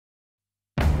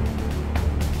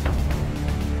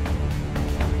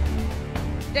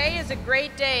Today is a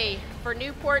great day for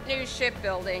Newport News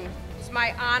Shipbuilding. It's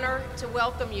my honor to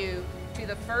welcome you to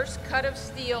the first cut of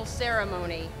steel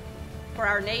ceremony for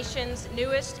our nation's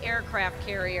newest aircraft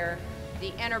carrier,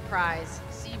 the Enterprise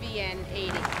CVN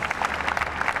 80.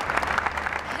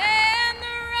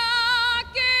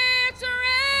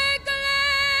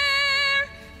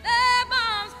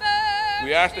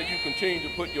 We ask that you continue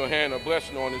to put your hand of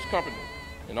blessing on this company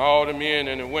and all the men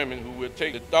and the women who will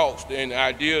take the thoughts and the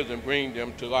ideas and bring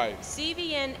them to life.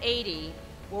 CVN 80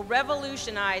 will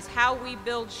revolutionize how we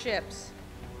build ships,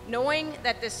 knowing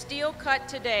that the steel cut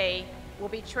today will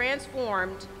be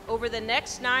transformed over the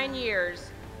next 9 years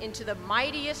into the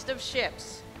mightiest of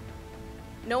ships,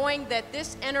 knowing that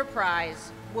this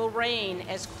enterprise will reign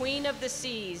as queen of the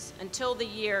seas until the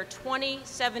year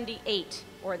 2078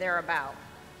 or thereabout,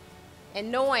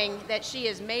 and knowing that she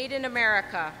is made in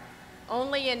America,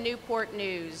 only in Newport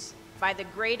News, by the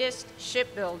greatest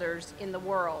shipbuilders in the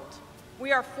world.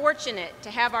 We are fortunate to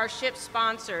have our ship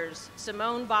sponsors,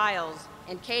 Simone Biles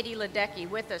and Katie Ledecky,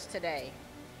 with us today.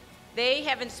 They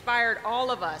have inspired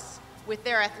all of us with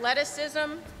their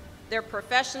athleticism, their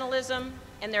professionalism,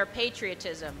 and their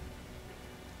patriotism.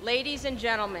 Ladies and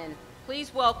gentlemen,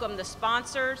 please welcome the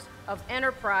sponsors of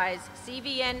Enterprise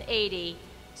CVN 80,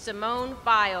 Simone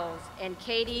Biles and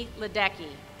Katie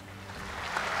Ledecky.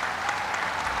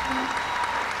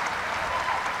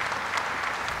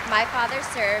 My father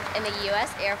served in the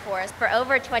U.S. Air Force for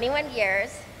over 21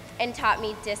 years and taught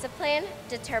me discipline,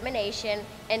 determination,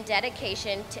 and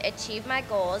dedication to achieve my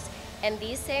goals, and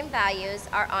these same values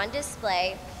are on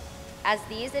display as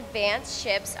these advanced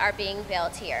ships are being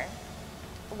built here.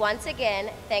 Once again,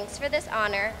 thanks for this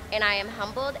honor, and I am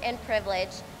humbled and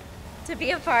privileged to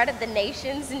be a part of the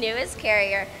nation's newest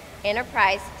carrier,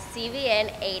 Enterprise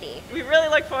CVN 80. We really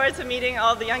look forward to meeting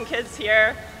all the young kids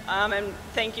here, and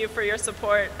thank you for your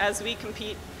support as we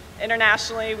compete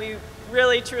internationally. We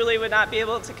really, truly would not be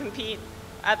able to compete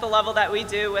at the level that we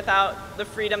do without the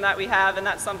freedom that we have, and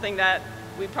that's something that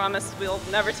we promise we'll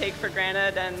never take for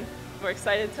granted, and we're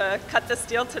excited to cut the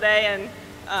steel today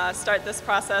and start this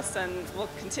process, and we'll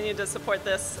continue to support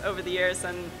this over the years,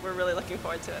 and we're really looking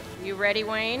forward to it. You ready,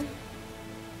 Wayne?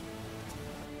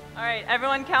 All right,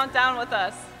 everyone count down with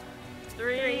us.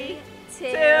 3, 2,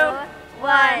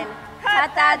 1.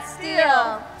 Cut that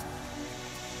steel!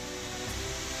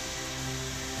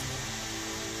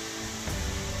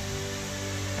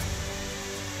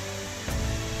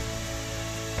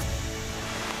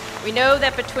 We know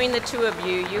that between the two of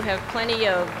you, you have plenty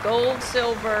of gold,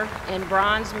 silver, and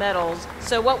bronze medals.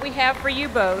 So what we have for you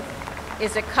both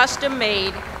is a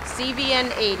custom-made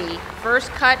CVN 80 first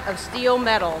cut of steel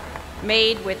medal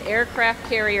made with aircraft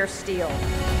carrier steel.